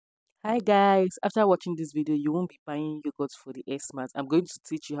Hi guys, after watching this video, you won't be buying yogurt for the Xmas. I'm going to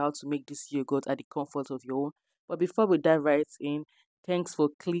teach you how to make this yogurt at the comfort of your home. But before we dive right in, thanks for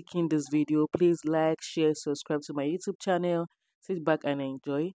clicking this video. Please like, share, subscribe to my YouTube channel. Sit back and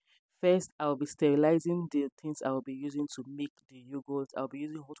enjoy. First, I'll be sterilizing the things I'll be using to make the yogurt. I'll be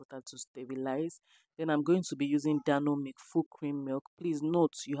using hot water to sterilize. Then I'm going to be using Dano milk, full cream milk. Please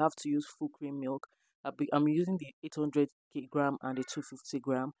note, you have to use full cream milk. I'm using the 800 gram and the 250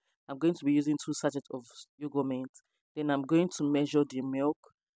 gram. I'm going to be using 2 sachets of yogurt. Then I'm going to measure the milk.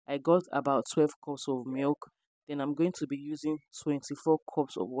 I got about 12 cups of milk. Then I'm going to be using 24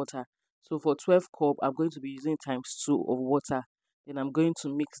 cups of water. So for 12 cups, I'm going to be using times 2 of water. Then I'm going to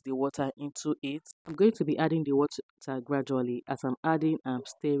mix the water into it. I'm going to be adding the water gradually. As I'm adding, I'm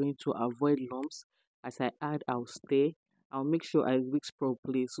stirring to avoid lumps. As I add, I'll stir. I'll make sure I mix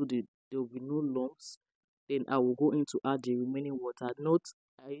properly so there will be no lumps. Then I will go in to add the remaining water. Note,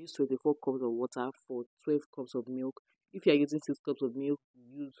 I use 24 cups of water for 12 cups of milk. If you are using 6 cups of milk,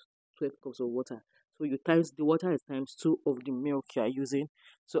 use 12 cups of water. So you times the water is times 2 of the milk you are using.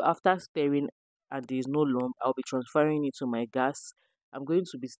 So after stirring and there is no lump, I'll be transferring it to my gas. I'm going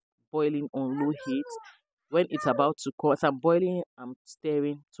to be boiling on low heat. When it's about to come, as I'm boiling, I'm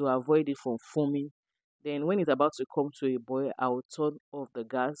stirring to avoid it from foaming. Then when it's about to come to a boil, I'll turn off the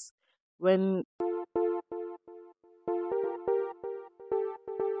gas. When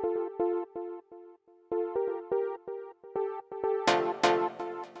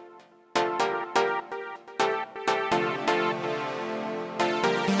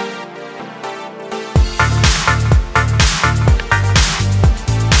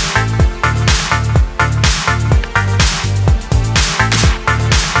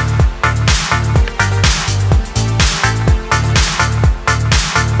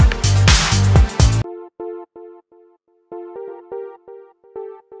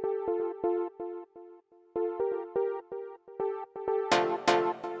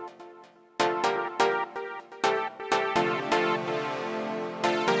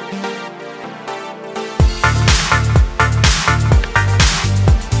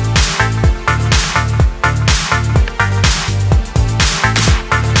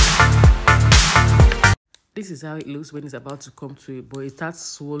this is how it looks when it's about to come to a boil. It starts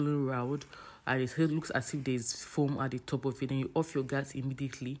swirling round and it looks as if there's foam at the top of it. Then you off your gas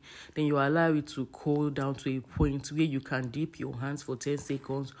immediately. Then you allow it to cool down to a point where you can dip your hands for 10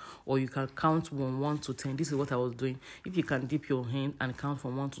 seconds or you can count from 1 to 10. This is what I was doing. If you can dip your hand and count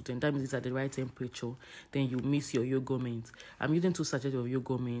from 1 to 10, that means it's at the right temperature. Then you mix your yogurt. I'm using 2 sachets of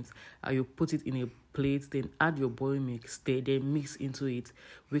yogurt. You put it in a plate, then add your boiled milk, stir, then mix into it,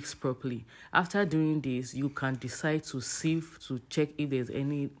 mix properly. After doing this, you can decide to sieve to check if there's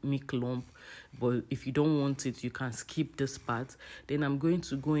any milk lump, but if you don't want it, you can skip this part. Then I'm going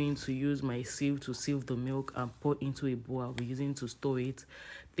to go in to use my sieve to sieve the milk and pour into a bowl I'll be using to store it.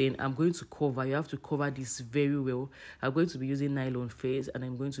 Then I'm going to cover. You have to cover this very well. I'm going to be using nylon face and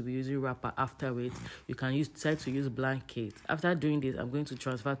I'm going to be using wrapper afterwards. You can decide to use blanket. After doing this, I'm going to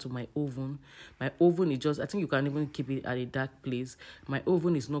transfer to my oven. My oven is just, I think you can even keep it at a dark place. My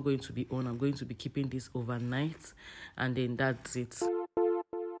oven is not going to be on. I'm going to be keeping this overnight and then that's it.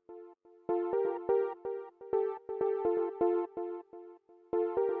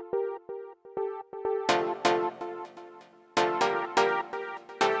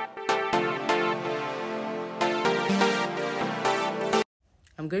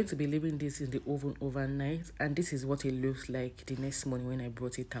 I'm going to be leaving this in the oven overnight and this is what it looks like the next morning when I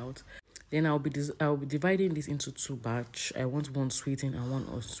brought it out. Then I'll be dividing this into 2 batch. I want one sweetened and one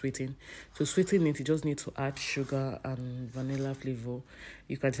unsweetened. To sweeten it, you just need to add sugar and vanilla flavor.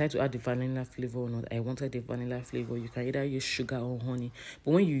 You can decide to add the vanilla flavor or not. I wanted the vanilla flavor. You can either use sugar or honey.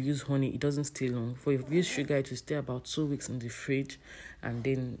 But when you use honey, it doesn't stay long. For if you use sugar, it will stay about 2 weeks in the fridge and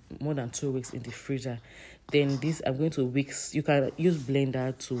then more than 2 weeks in the freezer. Then this, I'm going to mix. You can use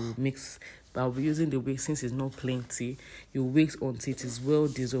blender to mix, but I'll be using the whisk since it's not plenty. You whisk until it is well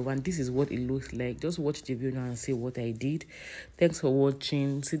dissolved, and this is what it looks like. Just watch the video now and see what I did. Thanks for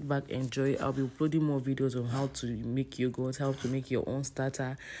watching. Sit back, enjoy. I'll be uploading more videos on how to make yogurt, how to make your own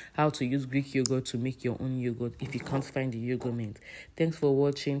starter, how to use Greek yogurt to make your own yogurt if you can't find the yogurt. Thanks for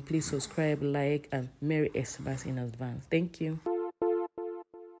watching. Please subscribe, like, and Merry Xmas in advance. Thank you.